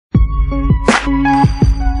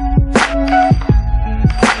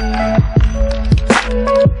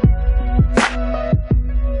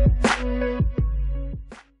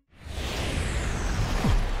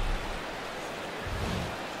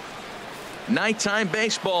Nighttime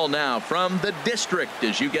baseball now from the district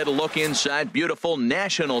as you get a look inside beautiful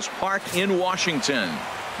Nationals Park in Washington.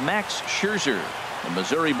 Max Scherzer, a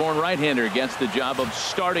Missouri-born right-hander, gets the job of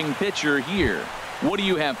starting pitcher here. What do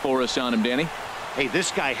you have for us on him, Danny? Hey,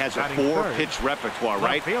 this guy has a four-pitch repertoire,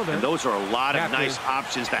 right? And those are a lot of nice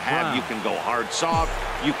options to have. You can go hard, soft.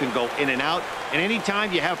 You can go in and out. And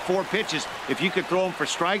anytime you have four pitches, if you could throw them for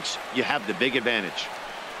strikes, you have the big advantage.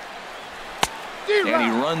 And he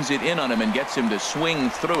runs it in on him and gets him to swing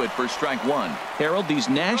through it for strike one. Harold, these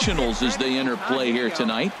Nationals, as they enter play here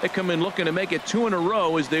tonight, they come in looking to make it 2 in a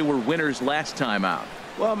row as they were winners last time out.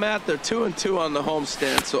 Well, Matt, they're 2-2 on the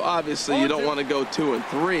homestand, so obviously you don't want to go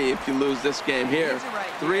 2-3 if you lose this game here.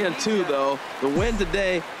 3-2, though. The win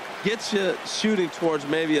today gets you shooting towards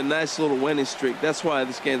maybe a nice little winning streak. That's why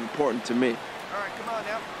this game's important to me.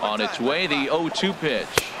 On its way, the 0-2 pitch.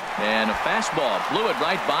 And a fastball blew it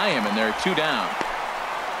right by him, and they're 2 down.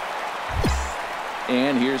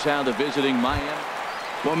 And here's how the visiting Miami.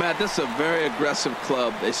 Well, Matt, this is a very aggressive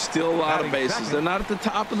club. They steal a lot of bases. They're not at the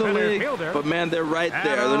top of the league, but, man, they're right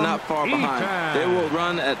there. They're not far behind. They will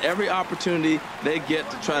run at every opportunity they get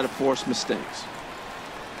to try to force mistakes.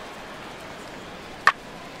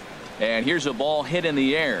 And here's a ball hit in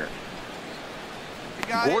the air.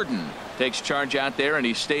 Gordon takes charge out there, and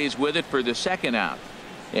he stays with it for the second out.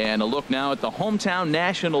 And a look now at the hometown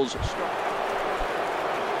Nationals.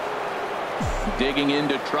 Digging in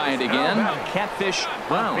to try it again. Catfish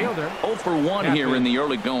Brown. 0 for 1 here in the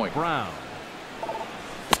early going. A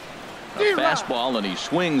fastball, and he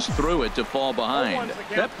swings through it to fall behind.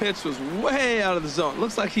 That pitch was way out of the zone.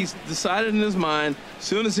 Looks like he's decided in his mind, as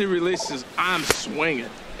soon as he releases, I'm swinging.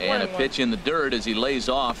 And a pitch in the dirt as he lays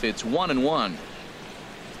off. It's 1-1.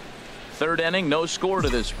 Third inning, no score to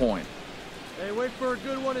this point. Hey, wait for a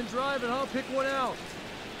good one and drive, and I'll pick one out.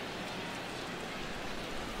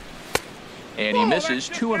 And he misses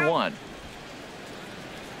 2-1.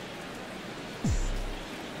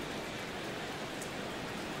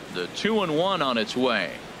 The 2-1 on its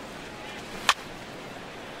way.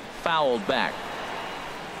 Fouled back.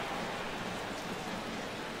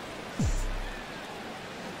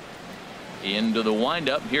 Into the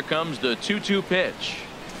windup. Here comes the 2-2 pitch.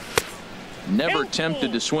 Never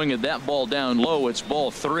tempted to swing at that ball down low. It's ball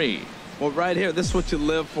 3. Well, right here, this is what you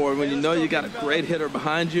live for. When you know you got a great hitter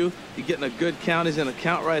behind you, you're getting a good count. He's in a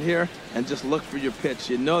count right here, and just look for your pitch.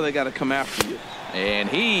 You know they got to come after you. And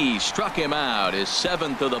he struck him out, his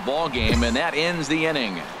 7th of the ball game, and that ends the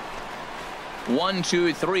inning. 1,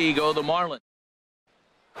 2, 3 go the Marlins.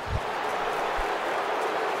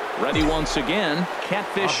 Ready once again,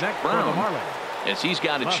 Catfish Brown. As he's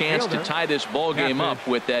got a chance to tie this ball game up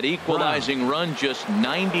with that equalizing run just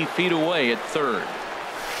 90 feet away at third.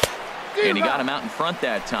 And he got him out in front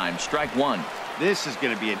that time. Strike one. This is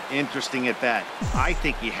going to be an interesting at bat. I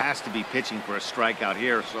think he has to be pitching for a strikeout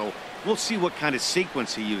here, so we'll see what kind of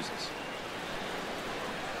sequence he uses.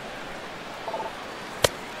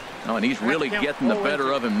 Oh, and he's really getting the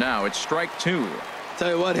better of him now. It's strike 2. Tell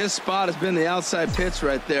you what, his spot has been the outside pitch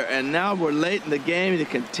right there, and now we're late in the game. He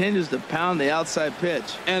continues to pound the outside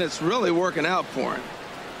pitch, and it's really working out for him.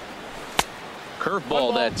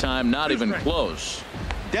 Curveball that time, not even close.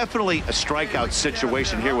 Definitely a strikeout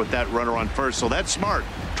situation here with that runner on first, so that's smart,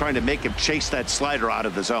 trying to make him chase that slider out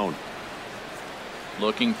of the zone.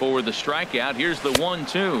 Looking for the strikeout. Here's the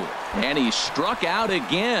 1-2, and he struck out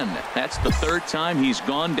again. That's the 3rd time he's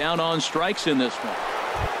gone down on strikes in this one.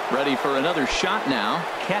 Ready for another shot now.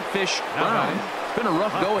 Catfish Brown. It's been a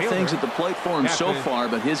rough go of things at the plate for him so far,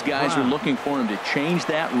 but his guys are looking for him to change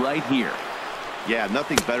that right here. Yeah,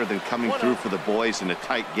 nothing better than coming through for the boys in a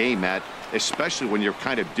tight game, Matt, especially when you're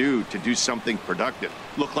kind of due to do something productive.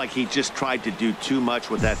 Looked like he just tried to do too much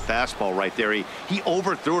with that fastball right there. He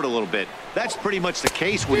overthrew it a little bit. That's pretty much the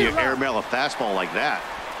case when you airmail a fastball like that.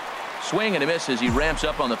 Swing and a miss as he ramps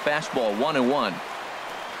up on the fastball. 1-1.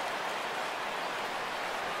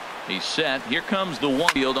 He's set. Here comes the one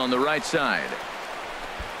field on the right side.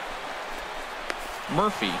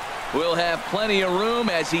 Murphy will have plenty of room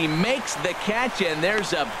as he makes the catch, and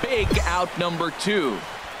there's a big out, number 2.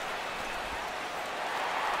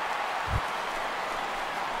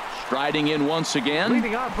 Striding in once again,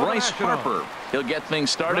 Bryce Harper. He'll get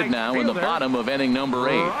things started now in the bottom of inning number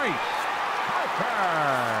 8.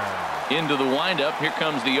 Into the windup. Here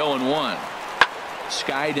comes the 0-1.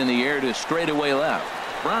 Skied in the air to straightaway left.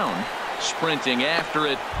 Brown sprinting after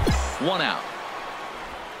it. 1 out.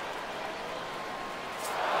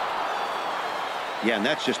 Yeah, and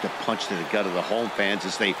that's just a punch to the gut of the home fans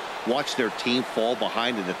as they watch their team fall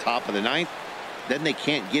behind in the top of the 9th. Then they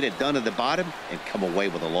can't get it done at the bottom and come away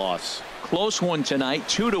with a loss. Close one tonight,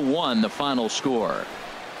 2-1 the final score.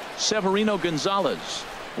 Severino Gonzalez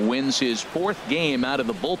wins his 4th game out of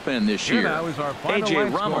the bullpen this year. A.J.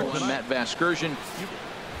 Ramos and Matt Vasgersian.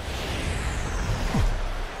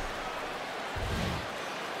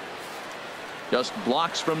 Just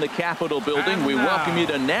blocks from the Capitol building. We welcome you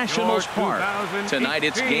to Nationals Park. Tonight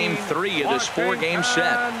it's game 3 of this 4-game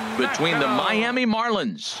set between the Miami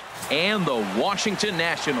Marlins and the Washington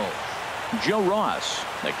Nationals. Joe Ross,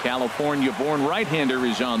 the California-born right-hander,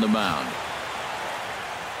 is on the mound.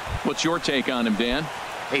 What's your take on him, Dan?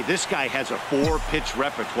 Hey, this guy has a 4-pitch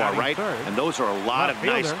repertoire, right? And those are a lot of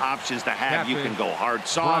nice options to have. You can go hard,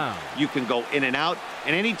 soft. You can go in and out.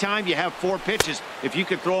 And anytime you have 4 pitches, if you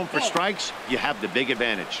can throw them for strikes, you have the big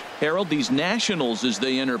advantage. Harold, these Nationals, as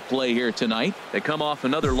they enter play here tonight, they come off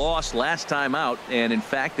another loss last time out. And, in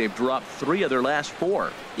fact, they've dropped 3 of their last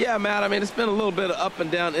 4. Yeah, Matt, I mean, it's been a little bit of up and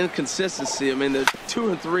down inconsistency. I mean, they're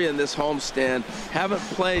 2-3 in this homestand. Haven't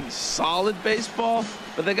played solid baseball,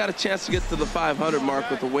 but they got a chance to get to the 500 mark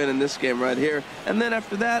with a win in this game right here. And then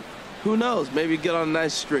after that, who knows? Maybe get on a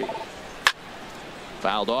nice streak.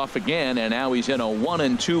 Fouled off again, and now he's in a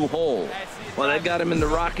 1-2 hole. Well, they got him in the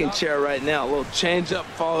rocking chair right now. A little changeup,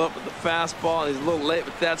 followed up with the fastball, and he's a little late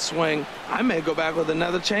with that swing. I may go back with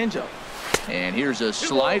another changeup. And here's a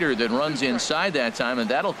slider that runs inside that time, and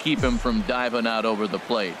that'll keep him from diving out over the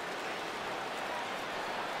plate.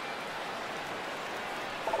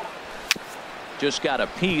 Just got a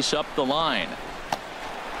piece up the line.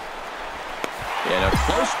 And a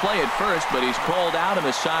close play at first, but he's called out and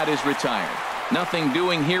the side is retired. Nothing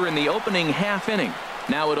doing here in the opening half inning.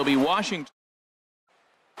 Now it'll be Washington.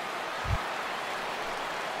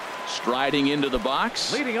 Striding into the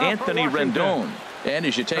box, Anthony Rendon. And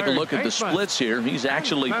as you take a look at the splits here, he's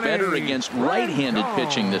actually better against right-handed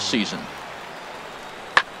pitching this season.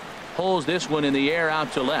 Pulls this one in the air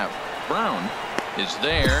out to left. Brown is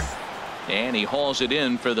there, and he hauls it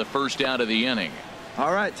in for the first out of the inning.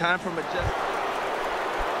 All right, time for Majestic.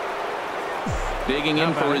 Digging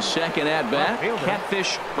in for his second at-bat,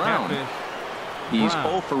 Catfish Brown. He's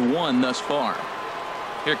 0 for 1 thus far.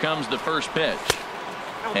 Here comes the first pitch.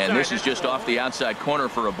 And this is just off the outside corner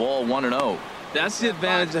for a ball, 1-0. That's the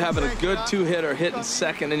advantage of having a good 2-hitter hitting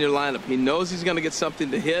second in your lineup. He knows he's going to get something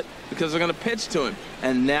to hit because they're going to pitch to him.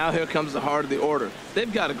 And now here comes the heart of the order.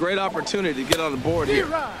 They've got a great opportunity to get on the board here.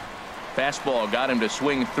 Fastball got him to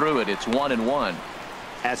swing through it. It's 1-1.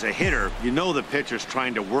 As a hitter, you know the pitcher's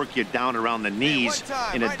trying to work you down around the knees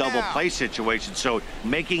in a double play situation. So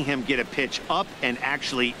making him get a pitch up and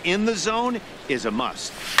actually in the zone is a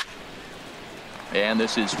must. And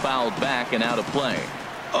this is fouled back and out of play.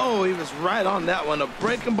 Oh, he was right on that one. A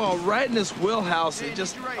breaking ball right in his wheelhouse. He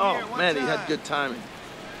just, oh, man, he had good timing.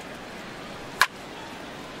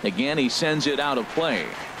 Again, he sends it out of play.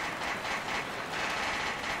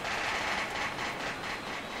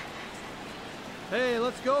 Hey,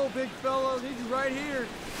 let's go, big fella. Need you right here.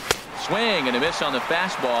 Swing and a miss on the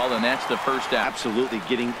fastball, and that's the first out. Absolutely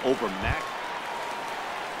getting over Mac.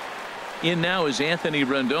 In now is Anthony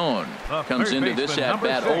Rendon. Comes into this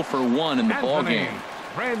at-bat 0 for 1 in the ballgame.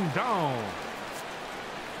 Rendon.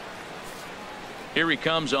 Here he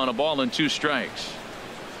comes on a ball and 2 strikes.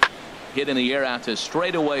 Hit in the air out to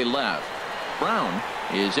straightaway left. Brown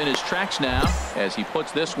is in his tracks now. As he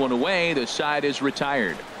puts this one away, the side is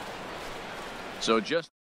retired. So just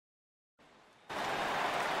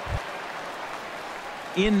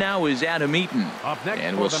in now is Adam Eaton.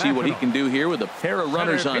 And we'll see what he can do here with a pair of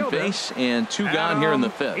runners on base and 2 gone here in the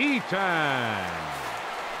 5th.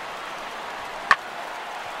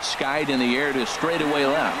 Skied in the air to straightaway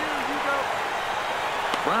left.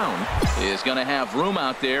 Brown is going to have room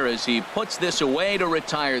out there as he puts this away to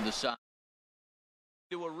retire the side.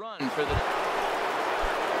 Do a run for the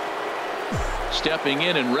stepping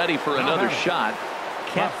in and ready for another shot.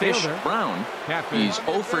 Catfish Brown. He's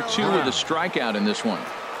 0 for 2 with a strikeout in this one.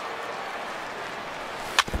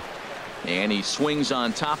 And he swings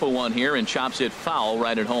on top of one here and chops it foul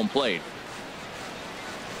right at home plate.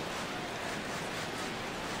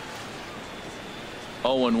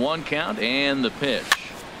 Oh, and 1 count and the pitch.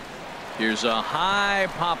 Here's a high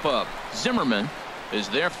pop-up. Zimmerman is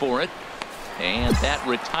there for it, and that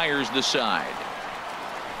retires the side.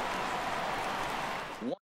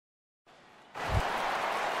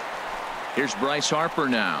 Here's Bryce Harper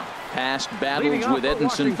now. Past battles with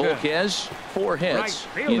Edinson Volquez. 4 hits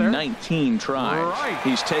in 19 tries.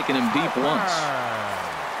 He's taken him deep once.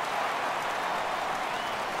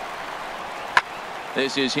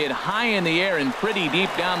 This is hit high in the air and pretty deep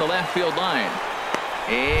down the left field line.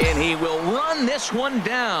 And he will run this one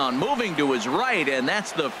down, moving to his right, and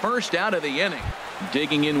that's the first out of the inning.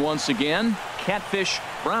 Digging in once again, Catfish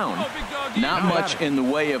Brown. Not much in the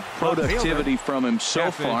way of productivity from him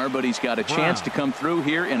so far, but he's got a chance to come through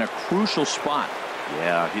here in a crucial spot.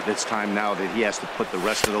 Yeah, it's time now that he has to put the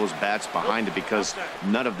rest of those bats behind it, because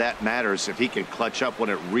none of that matters if he can clutch up when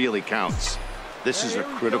it really counts. This is a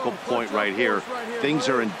critical point right here. Things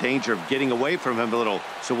are in danger of getting away from him a little,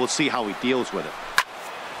 so we'll see how he deals with it.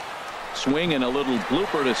 Swing and a little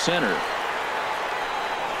blooper to center.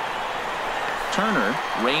 Turner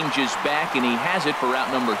ranges back, and he has it for out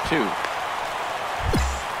number 2.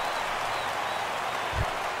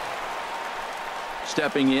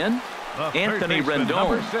 Stepping in, Anthony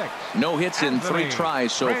Rendon. No hits in 3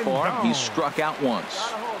 tries so far. He's struck out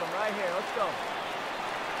once.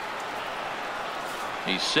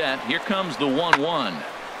 He's set. Here comes the 1-1.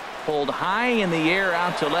 Pulled high in the air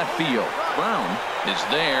out to left field. Brown is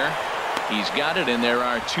there. He's got it, and there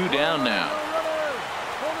are 2 down now.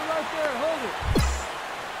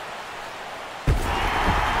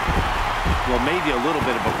 Well, maybe a little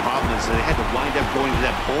bit of a problem is that they had to wind up going to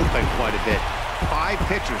that bullpen quite a bit. 5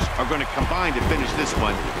 pitchers are going to combine to finish this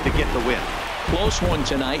one to get the win. Close one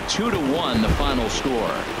tonight, 2-1 the final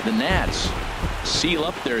score. The Nats seal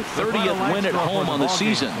up their 30th win at home on the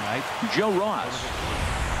season. Joe Ross.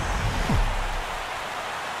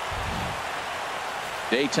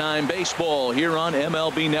 Daytime baseball here on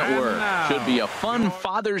MLB Network. Should be a fun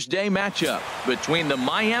Father's Day matchup between the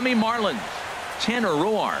Miami Marlins. Tanner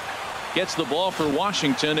Roark gets the ball for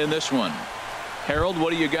Washington in this one. Harold,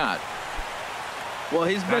 what do you got? Well,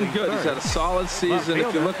 he's been good. He's had a solid season.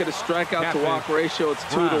 If you look at his strikeout to walk ratio, it's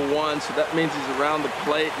 2-1, so that means he's around the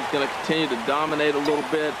plate. He's going to continue to dominate a little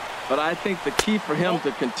bit, but I think the key for him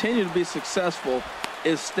to continue to be successful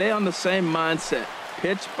is stay on the same mindset,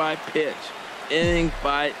 pitch by pitch, inning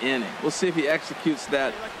by inning. We'll see if he executes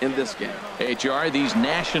that in this game. HR, these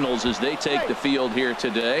Nationals, as they take the field here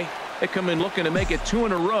today, they come in looking to make it 2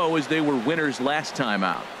 in a row as they were winners last time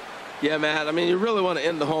out. Yeah, Matt, I mean, you really want to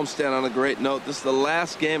end the homestand on a great note. This is the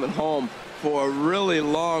last game at home for a really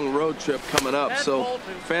long road trip coming up, so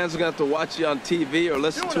fans are going to have to watch you on TV or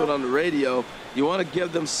listen to it on the radio. You want to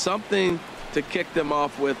give them something to kick them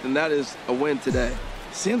off with, and that is a win today.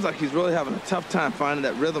 Seems like he's really having a tough time finding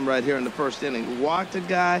that rhythm right here in the first inning. Walked a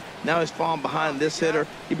guy, now he's falling behind this hitter.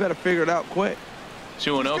 He better figure it out quick.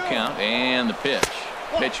 2-0 count, and the pitch.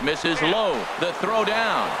 Pitch misses low. The throw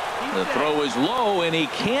down. The throw is low, and he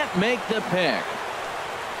can't make the pick.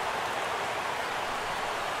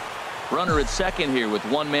 Runner at second here with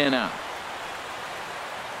 1 man out.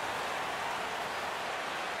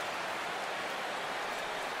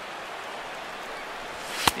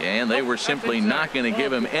 And they were simply not going to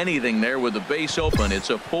give him anything there with the base open. It's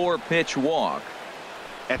a 4-pitch walk.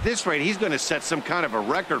 At this rate, he's going to set some kind of a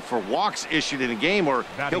record for walks issued in a game, or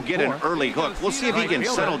he'll get an early hook. We'll see if he can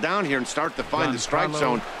settle down here and start to find the strike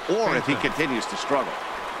zone, or if he continues to struggle.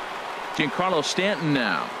 Giancarlo Stanton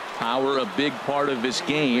now. Power a big part of his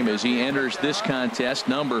game as he enters this contest,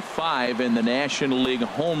 number 5 in the National League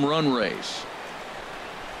home run race.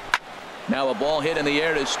 Now a ball hit in the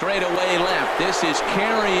air to straightaway left. This is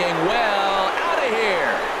carrying well. Out of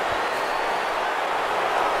here.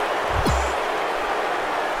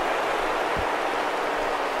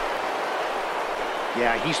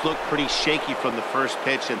 Yeah, he's looked pretty shaky from the first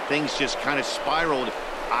pitch, and things just kind of spiraled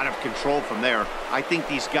out of control from there. I think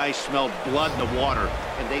these guys smelled blood in the water,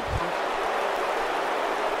 and they...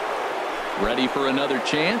 Ready for another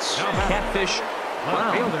chance? Catfish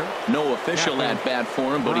Brown. No official at bat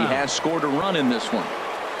for him, but he has scored a run in this one.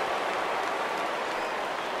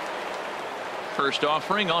 First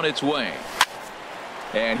offering on its way.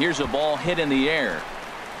 And here's a ball hit in the air.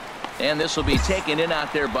 And this will be taken in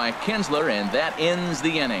out there by Kinsler, and that ends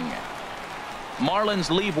the inning. Marlins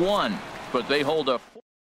leave 1, but they hold a...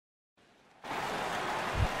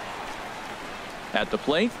 At the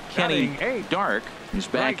plate, Kenny Dark is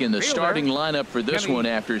back in the starting lineup for this one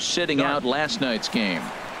after sitting out last night's game.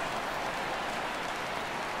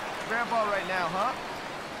 Grandpa right now, huh?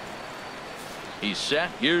 He's set.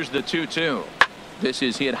 Here's the 2-2. This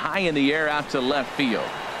is hit high in the air out to left field.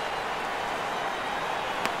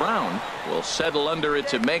 Brown will settle under it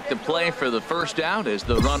to make the play for the first out, as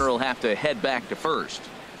the runner will have to head back to first.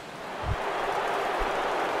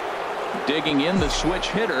 Digging in, the switch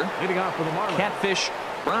hitter, Catfish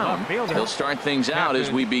Brown. He'll start things out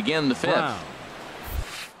as we begin the 5th.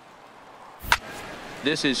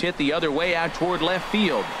 This is hit the other way out toward left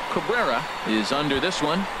field. Cabrera is under this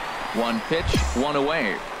one. 1 pitch, 1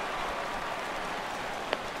 away.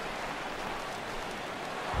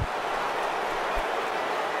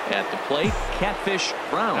 At the plate, Catfish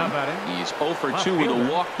Brown. He's 0 for 2 with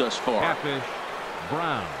a walk thus far.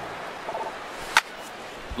 Brown.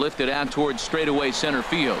 Lifted out towards straightaway center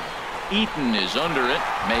field. Eaton is under it,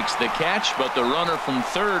 makes the catch, but the runner from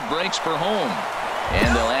third breaks for home.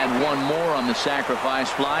 And they'll add one more on the sacrifice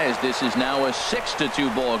fly, as this is now a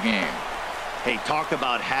 6-2 ball game. Hey, talk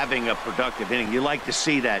about having a productive inning. You like to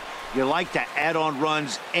see that. You like to add on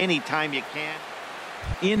runs anytime you can.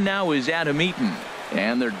 In now is Adam Eaton.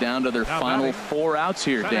 And they're down to their final 4 outs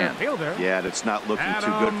here, Dan. Yeah, that's not looking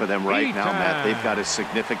too good for them right now, Matt. They've got a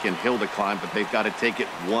significant hill to climb, but they've got to take it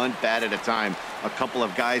one bat at a time. A couple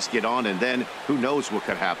of guys get on, and then who knows what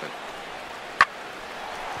could happen.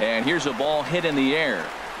 And here's a ball hit in the air.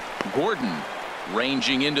 Gordon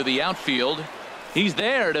ranging into the outfield. He's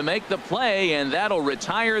there to make the play, and that'll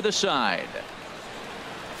retire the side.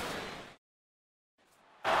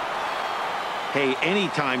 Hey,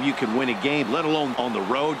 anytime you can win a game, let alone on the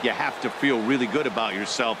road, you have to feel really good about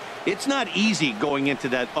yourself. It's not easy going into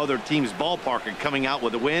that other team's ballpark and coming out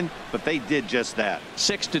with a win, but they did just that.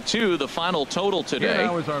 6-2, the final total today. Here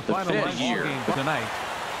now is our the final fifth year game for tonight.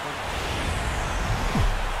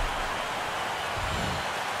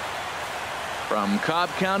 From Cobb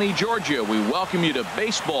County, Georgia, we welcome you to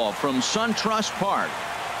baseball from SunTrust Park.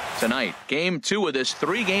 Tonight, game 2 of this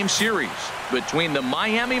 3-game series between the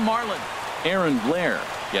Miami Marlins. Aaron Blair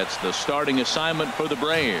gets the starting assignment for the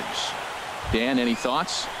Braves. Dan, any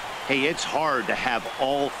thoughts? Hey, it's hard to have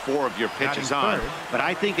all 4 of your pitches on, but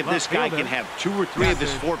I think if this guy can have 2 or 3 of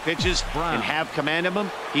his 4 pitches and have command of them,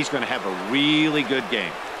 he's going to have a really good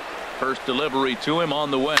game. First delivery to him on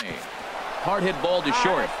the way. Hard hit ball to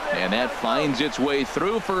short, and that finds its way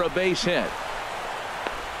through for a base hit.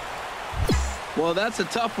 Well, that's a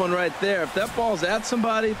tough one right there. If that ball's at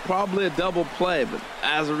somebody, probably a double play. But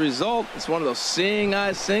as a result, it's one of those seeing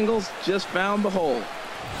eye singles. Just found the hole.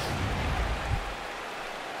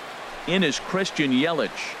 In is Christian Yelich.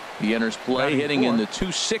 He enters play hitting in the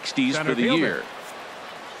 260s for the year.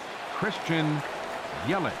 Christian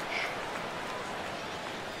Yelich.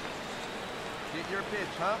 Get your pitch,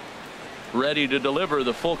 huh? Ready to deliver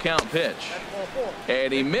the full count pitch.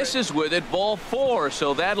 And he misses with it, ball 4,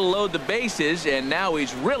 so that'll load the bases, and now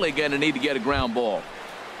he's really going to need to get a ground ball.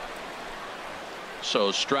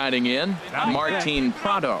 So striding in, Martin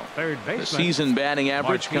Prado. The season batting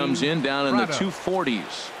average comes in down in the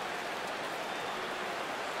 240s.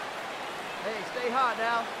 Hey, stay hot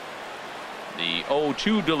now. The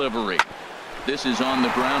 0-2 delivery. This is on the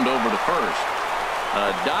ground over to first.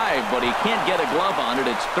 A dive, but he can't get a glove on it.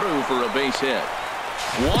 It's through for a base hit.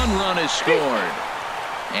 1 run is scored.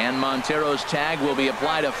 And Montero's tag will be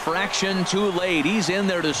applied a fraction too late. He's in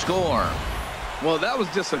there to score. Well, that was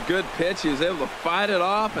just a good pitch. He was able to fight it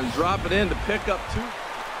off and drop it in to pick up 2.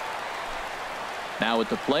 Now at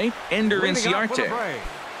the plate, Ender Inciarte.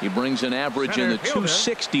 He brings an average in the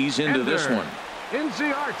 260s into this one.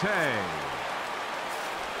 Inciarte.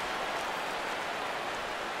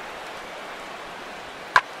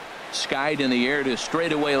 Skied in the air to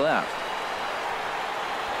straightaway left.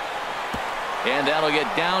 And that'll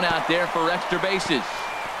get down out there for extra bases.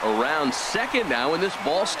 Around second now, and this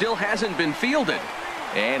ball still hasn't been fielded.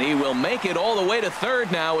 And he will make it all the way to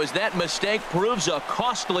third now, as that mistake proves a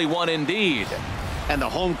costly one indeed. And the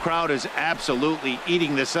home crowd is absolutely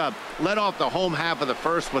eating this up. Let off the home half of the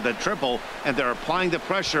first with a triple, and they're applying the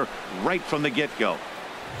pressure right from the get-go.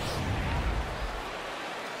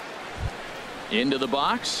 Into the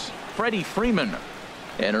box, Freddie Freeman.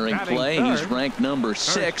 Entering play, he's ranked number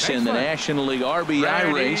 6 in the National League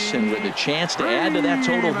RBI race, and with a chance to add to that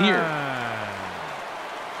total here.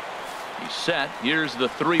 He's set. Here's the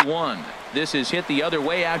 3-1. This is hit the other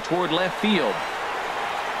way out toward left field.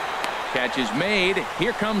 Catch is made.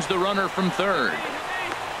 Here comes the runner from third.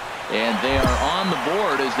 And they are on the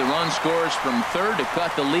board as the run scores from third to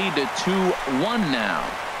cut the lead to 2-1 now.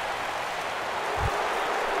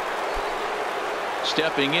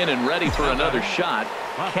 Stepping in and ready for another shot,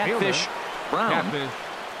 Catfish Brown. Catfish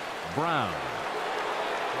Brown.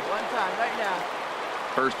 One time, right now.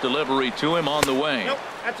 First delivery to him on the way. Nope,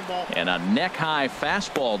 that's a ball. And a neck-high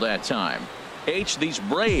fastball that time. These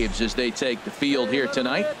Braves, as they take the field here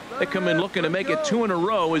tonight, they come in looking to make it 2 in a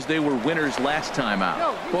row as they were winners last time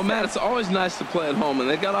out. Well, Matt, it's always nice to play at home, and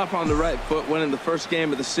they got off on the right foot winning the first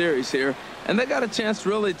game of the series here. And they got a chance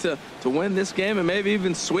really to win this game and maybe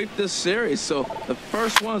even sweep this series. So the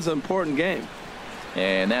first one's an important game.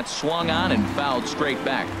 And that's swung on and fouled straight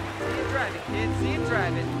back. See it driving, kid. See it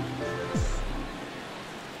driving.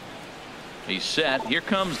 He's set. Here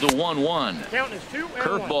comes the 1-1. Count is 2 and 1.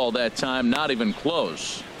 Curveball that time, not even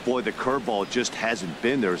close. Boy, the curveball just hasn't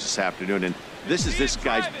been there this afternoon, and this is this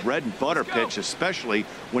guy's bread and butter pitch, especially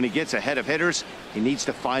when he gets ahead of hitters. He needs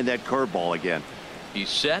to find that curveball again. He's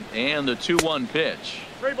set, and the 2-1 pitch.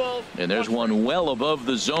 3 balls. And there's one well above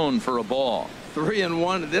the zone for a ball.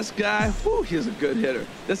 3-1. This guy, whew, he's a good hitter.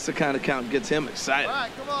 This is the kind of count gets him excited. All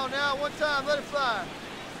right, come on now. One time, let it fly.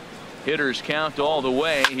 Hitters count all the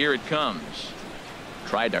way. Here it comes.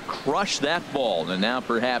 Tried to crush that ball, and now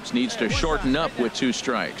perhaps needs to shorten up with 2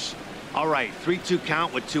 strikes. All right, 3-2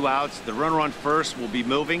 count with 2 outs. The runner on first will be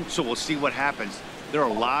moving, so we'll see what happens. There are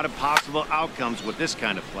a lot of possible outcomes with this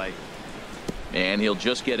kind of play. And he'll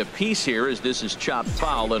just get a piece here as this is chopped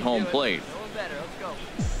foul at home plate.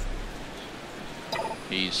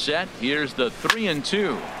 He's set. Here's the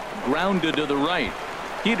 3-2. Grounded to the right.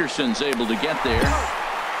 Peterson's able to get there.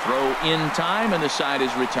 Throw in time, and the side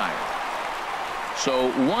is retired.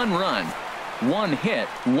 So 1 run, 1 hit,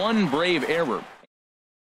 1 brave error.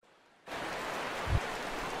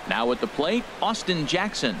 Now at the plate, Austin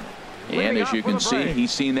Jackson. And as you can see,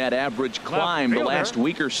 he's seen that average climb the last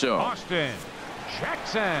week or so. Austin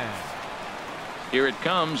Jackson. Here it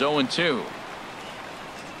comes, 0-2.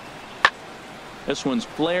 This one's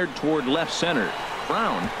flared toward left center.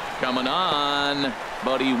 Brown coming on,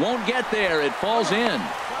 but he won't get there. It falls in.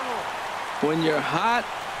 When you're hot,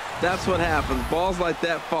 that's what happens. Balls like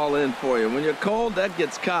that fall in for you. When you're cold, that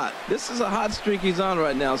gets caught. This is a hot streak he's on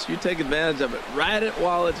right now, so you take advantage of it. Ride it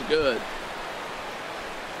while it's good.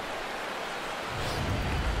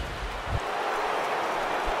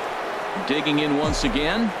 Digging in once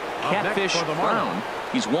again, Catfish Brown.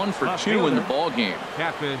 He's 1 for 2 in the ball game.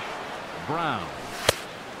 Catfish Brown.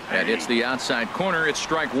 That hits the outside corner. It's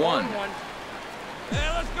strike 1. Hey,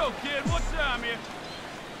 let's go, kid. What's time here?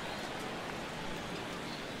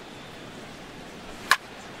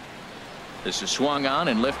 This is swung on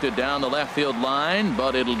and lifted down the left field line,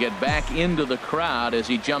 but it'll get back into the crowd as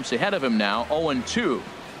he jumps ahead of him now. 0-2.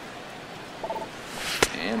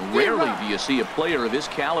 And rarely do you see a player of his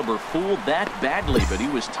caliber fooled that badly, but he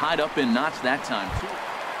was tied up in knots that time too.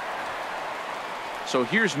 So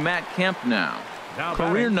here's Matt Kemp now.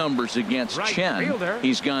 Career numbers against Chen.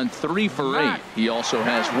 He's gone 3 for 8. He also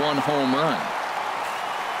has 1 home run.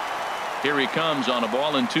 Here he comes on a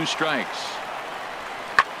ball and 2 strikes.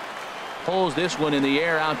 Pulls this one in the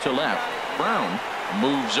air out to left. Brown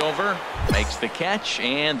moves over, makes the catch,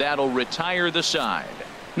 and that'll retire the side.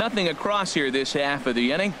 Nothing across here this half of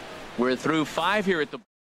the inning. We're through 5 here at the.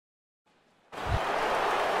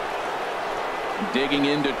 Digging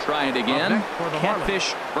in to try it again.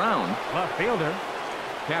 Catfish Brown. Left fielder.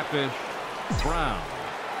 Catfish Brown.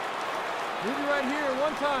 Leave it right here.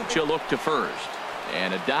 One time. She'll look to first.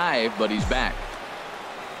 And a dive, but he's back.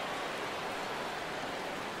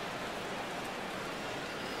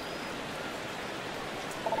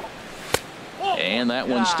 And that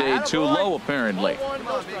one stayed too low, apparently. Come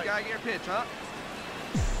on, big guy, get your pitch, huh?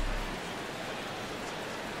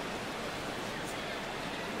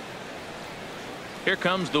 Here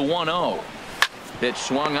comes the 1-0. Pitch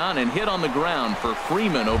swung on and hit on the ground for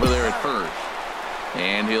Freeman over there at first.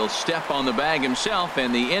 And he'll step on the bag himself,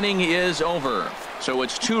 and the inning is over. So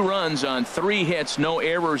it's 2 runs on 3 hits, no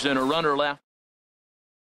errors, and a runner left.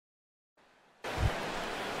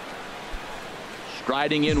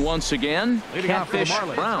 Striding in once again, Catfish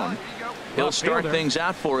Brown. He'll start things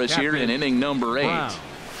out for us here in inning number 8.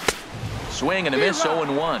 Swing and a miss,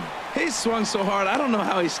 0-1. He swung so hard, I don't know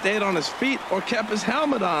how he stayed on his feet or kept his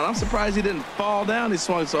helmet on. I'm surprised he didn't fall down. He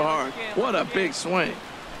swung so hard. What a big swing.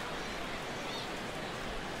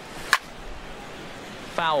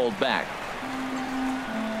 Fouled back.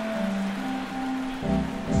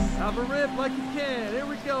 Have a rip like you can. Here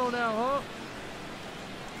we go now, huh?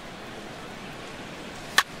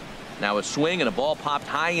 Now a swing and a ball popped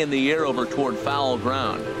high in the air over toward foul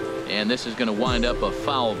ground. And this is going to wind up a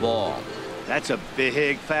foul ball. That's a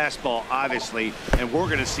big fastball, obviously, and we're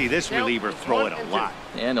going to see this reliever throw it a lot.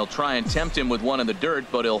 And he'll try and tempt him with one in the dirt,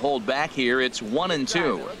 but he'll hold back here. It's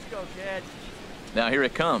 1-2. Let's go, kid. Now here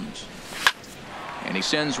it comes. And he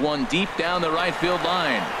sends one deep down the right field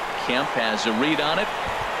line. Kemp has a read on it.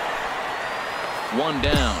 1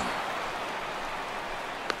 down.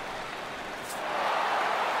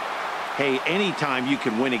 Hey, anytime you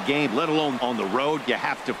can win a game, let alone on the road, you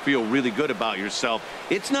have to feel really good about yourself.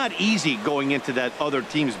 It's not easy going into that other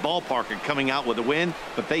team's ballpark and coming out with a win,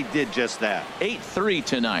 but they did just that. 8-3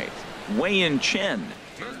 tonight. Wei-Yin Chen.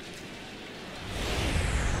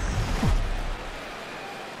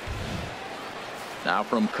 Now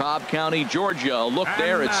from Cobb County, Georgia, a look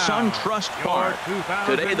there at SunTrust Park.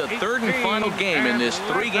 Today, the 3rd and final game in this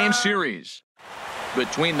 3-game series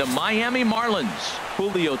between the Miami Marlins.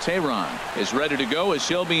 Julio Teheran is ready to go as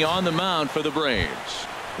he'll be on the mound for the Braves.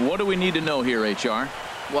 What do we need to know here, HR?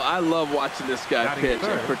 Well, I love watching this guy pitch,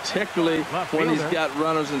 and particularly when he's got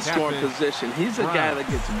runners in scoring position. He's a guy that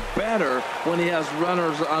gets better when he has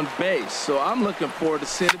runners on base. So I'm looking forward to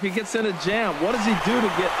seeing if he gets in a jam. What does he do to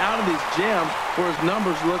get out of these jams where his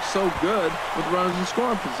numbers look so good with runners in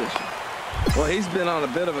scoring position? Well, he's been on a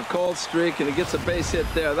bit of a cold streak, and he gets a base hit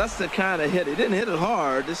there. That's the kind of hit. He didn't hit it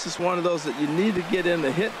hard. This is one of those that you need to get in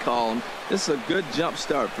the hit column. This is a good jump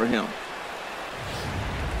start for him.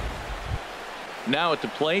 Now at the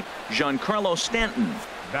plate, Giancarlo Stanton.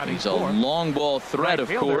 He's a long ball threat, of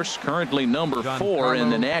course, currently number 4 in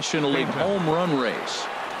the National League home run race.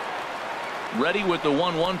 Ready with the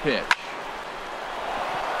 1-1 pitch.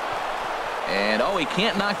 And, oh, he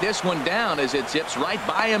can't knock this one down as it zips right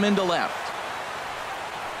by him into left.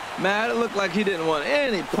 Matt, it looked like he didn't want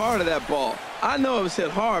any part of that ball. I know it was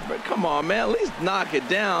hit hard, but come on, man, at least knock it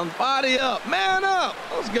down. Body up, man up.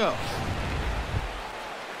 Let's go.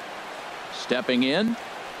 Stepping in,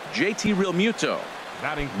 JT Realmuto.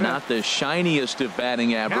 Not the shiniest of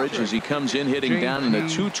batting average as he comes in hitting down in the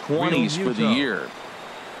 220s for the year.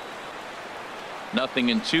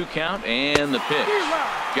 0-2 count, and the pitch.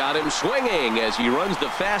 Got him swinging as he runs the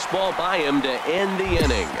fastball by him to end the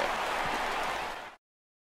inning.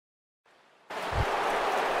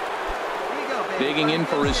 Digging in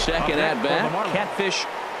for his second at-bat, Catfish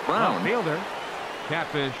Brown.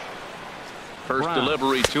 Catfish. First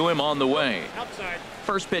delivery to him on the way.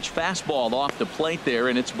 First pitch fastball off the plate there,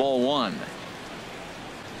 and it's ball 1.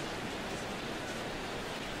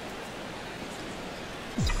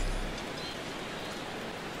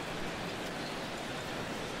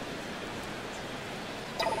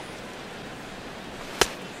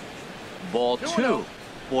 Ball 2.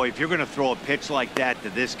 Boy, if you're going to throw a pitch like that to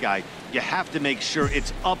this guy, you have to make sure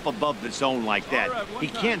it's up above the zone like that. He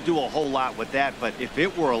can't do a whole lot with that, but if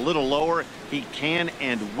it were a little lower, he can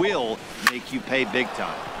and will make you pay big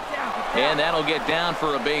time. And that'll get down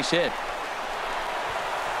for a base hit.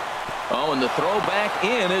 Oh, and the throw back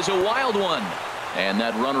in is a wild one. And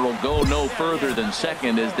that runner will go no further than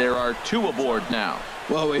second as there are 2 aboard now.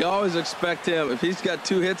 Well, we always expect him, if he's got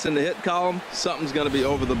 2 hits in the hit column, something's going to be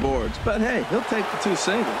over the boards. But, hey, he'll take the 2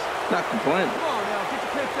 singles. Not complaining. Come on now, get the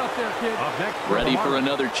pitch up there, kid. Ready for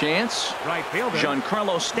another chance? Right fielder.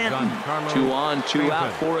 Giancarlo Stanton. 2 on, 2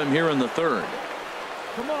 out for him here in the 3rd.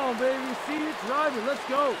 Come on, baby. See it, driving. Let's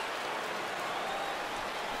go.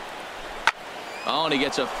 Oh, and he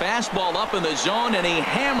gets a fastball up in the zone, and he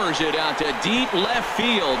hammers it out to deep left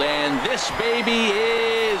field. And this baby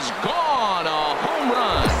is gone. A home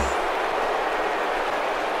run.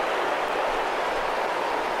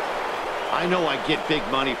 I know I get big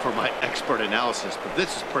money for my expert analysis, but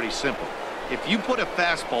this is pretty simple. If you put a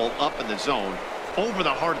fastball up in the zone over the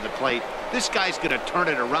heart of the plate, this guy's going to turn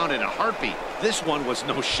it around in a heartbeat. This one was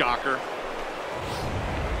no shocker.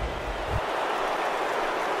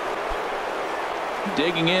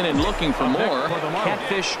 Digging in and looking for more,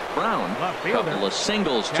 Catfish Brown. Couple of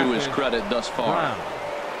singles to his credit thus far.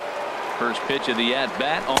 First pitch of the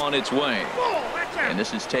at-bat on its way. And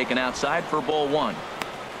this is taken outside for ball 1.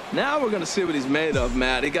 Now we're going to see what he's made of,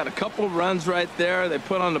 Matt. He got a couple of runs right there. They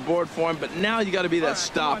put on the board for him, but now you got to be that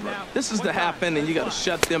stopper. This is the half inning. You got to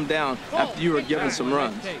shut them down after you were given some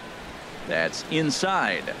runs. That's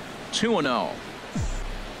inside. 2-0.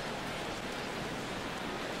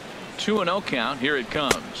 2-0 count. Here it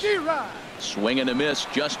comes. Swing and a miss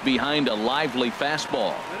just behind a lively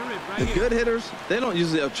fastball. The good hitters, they don't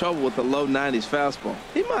usually have trouble with the low 90s fastball.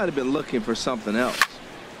 He might have been looking for something else.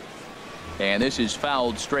 And this is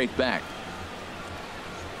fouled straight back.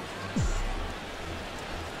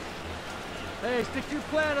 Hey, stick your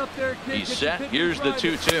plan up there, kid. He's set. Here's the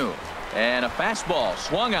 2-2. And a fastball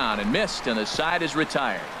swung on and missed, and the side is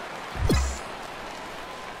retired.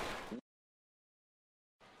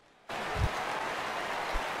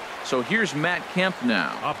 So here's Matt Kemp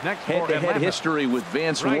now. Up next, head-to-head history with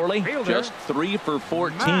Vance Worley, just 3 for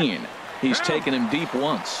 14. He's taken him deep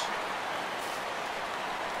once.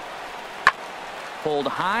 Pulled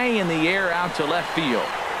high in the air out to left field.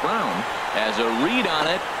 Brown has a read on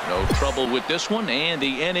it. No trouble with this one, and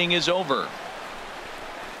the inning is over.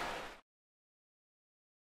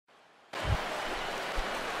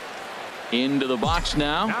 Into the box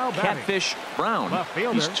now Catfish Brown.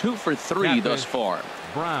 He's 2 for 3 thus far.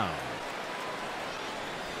 Brown.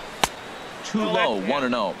 Too low,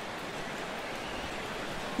 1-0.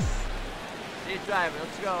 He's driving.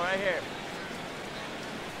 Let's go right here.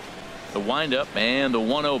 The windup and the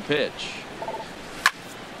 1-0 pitch.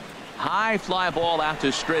 High fly ball out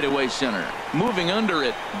to straightaway center. Moving under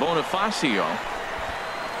it, Bonifacio.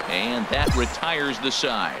 And that retires the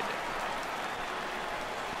side.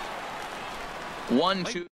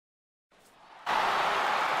 1-2.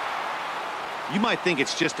 You might think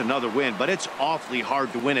it's just another win, but it's awfully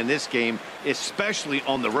hard to win in this game, especially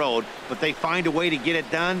on the road. But they find a way to get it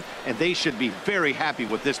done, and they should be very happy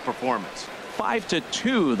with this performance.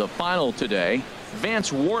 5-2 the final today.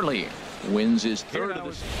 Vance Worley wins his third of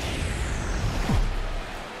the season.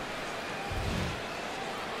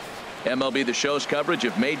 MLB The Show's coverage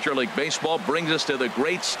of Major League Baseball brings us to the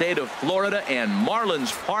great state of Florida and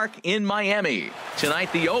Marlins Park in Miami.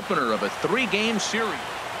 Tonight, the opener of a 3-game series.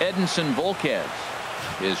 Edinson Volquez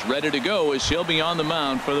is ready to go as he'll be on the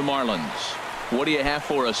mound for the Marlins. What do you have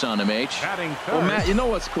for us on him, H? Well, Matt, you know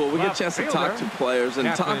what's cool? We get a chance to talk to players,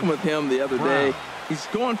 and talking with him the other day, he's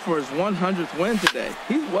going for his 100th win today.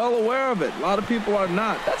 He's well aware of it. A lot of people are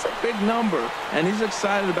not. That's a big number, and he's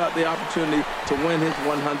excited about the opportunity to win his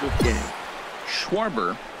 100th game.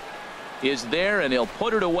 Schwarber is there, and he'll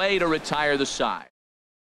put it away to retire the side.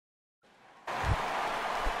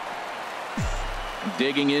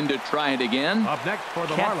 Digging in to try it again. Up next for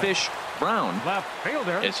the Catfish Brown, left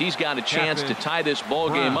fielder, as he's got a chance Catfish to tie this ball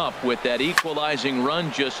game up with that equalizing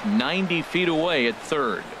run just 90 feet away at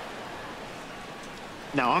third.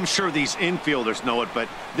 Now, I'm sure these infielders know it, but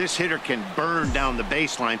this hitter can burn down the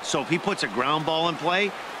baseline. So if he puts a ground ball in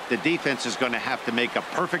play, the defense is going to have to make a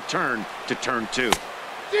perfect turn to turn 2.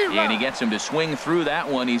 And he gets him to swing through that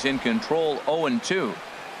one. He's in control, 0-2.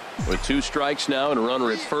 With 2 strikes now and a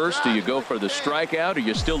runner at first, do you go for the strikeout, or are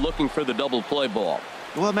you still looking for the double play ball?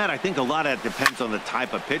 Well, Matt, I think a lot of that depends on the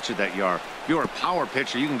type of pitcher that you are. If you're a power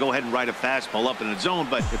pitcher, you can go ahead and ride a fastball up in the zone.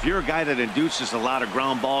 But if you're a guy that induces a lot of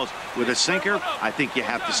ground balls with a sinker, I think you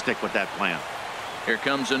have to stick with that plan. Here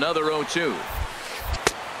comes another 0-2.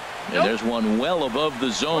 And there's one well above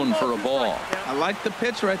the zone for a ball. I like the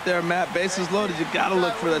pitch right there, Matt. Bases loaded. You got to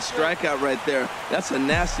look for that strikeout right there. That's a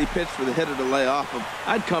nasty pitch for the hitter to lay off of.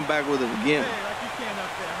 I'd come back with it again.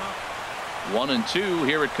 1-2.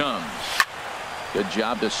 Here it comes. Good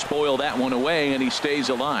job to spoil that one away, and he stays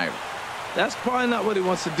alive. That's probably not what he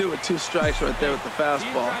wants to do with 2 strikes right there with the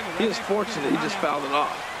fastball. He is fortunate he just fouled it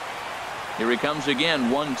off. Here he comes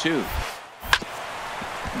again, 1-2.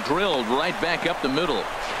 Drilled right back up the middle.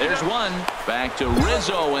 There's one. Back to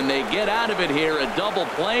Rizzo, and they get out of it here. A double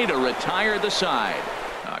play to retire the side.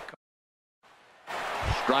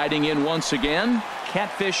 Striding in once again,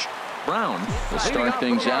 Catfish Brown will start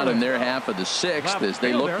things out in their half of the 6th as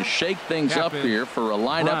they look to shake things up here for a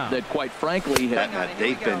lineup that, quite frankly,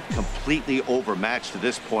 they've been completely overmatched to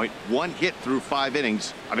this point. 1 hit through 5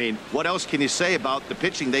 innings. I mean, what else can you say about the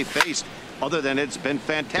pitching they faced other than it's been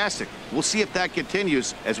fantastic? We'll see if that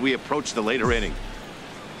continues as we approach the later inning.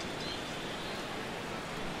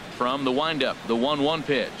 From the windup, the 1-1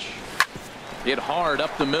 pitch. Hit hard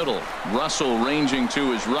up the middle. Russell ranging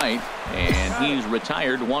to his right, and he's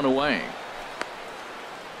retired, 1 away.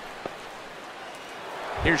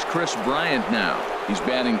 Here's Chris Bryant now. He's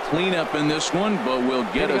batting cleanup in this one, but will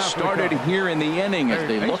get us started here in the inning as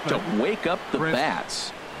they look to wake up the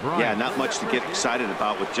bats. Yeah, not much to get excited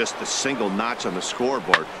about with just a single notch on the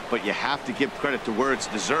scoreboard, but you have to give credit to where it's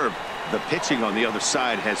deserved. The pitching on the other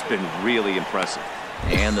side has been really impressive.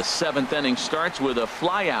 And the 7th inning starts with a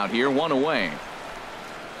fly out here, 1 away.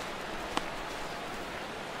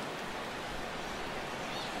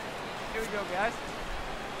 Here we go, guys.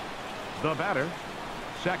 The batter,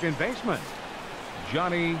 second baseman,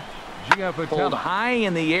 Johnny Pulled Giappatelli. high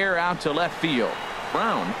in the air out to left field.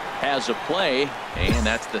 Brown has a play, and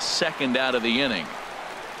that's the 2nd out of the inning.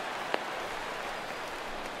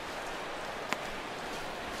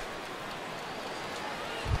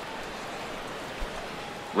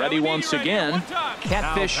 Ready once again,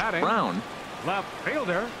 Catfish Brown. Left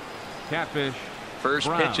fielder, Catfish First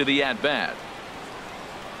Brown. pitch of the at-bat.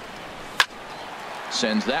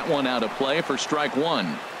 Sends that one out of play for strike 1.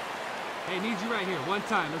 Hey, need you right here. 1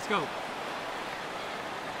 time. Let's go.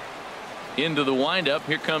 Into the windup.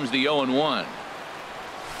 Here comes the 0-1.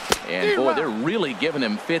 And boy, they're really giving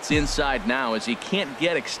him fits inside now as he can't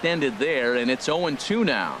get extended there, and it's 0-2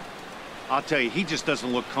 now. I'll tell you, he just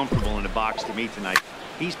doesn't look comfortable in the box to me tonight.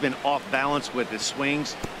 He's been off balance with his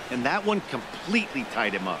swings, and that one completely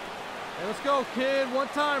tied him up. Hey, let's go, kid. 1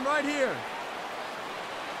 time right here.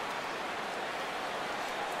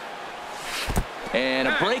 And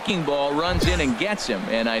a breaking ball runs in and gets him,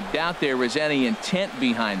 and I doubt there was any intent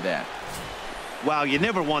behind that. Wow, you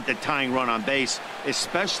never want the tying run on base,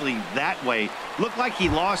 especially that way. Looked like he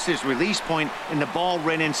lost his release point, and the ball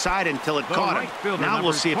ran inside until it caught him. Now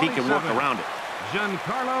we'll see if he can work around it.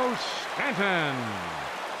 Giancarlo Stanton.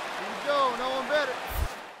 Here we go. No one better.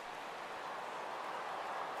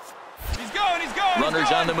 He's going. He's going.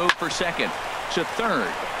 Runners on the move for second. To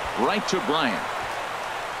third. Right to Bryant.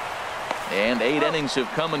 And 8 innings have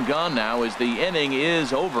come and gone now as the inning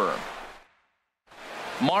is over.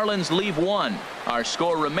 Marlins leave 1. Our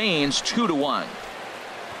score remains 2-1.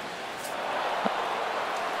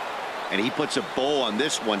 And he puts a bow on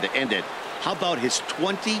this one to end it. How about his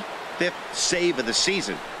 25th save of the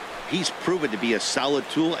season? He's proven to be a solid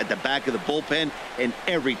tool at the back of the bullpen, and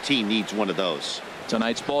every team needs one of those.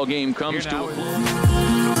 Tonight's ball game comes to a close.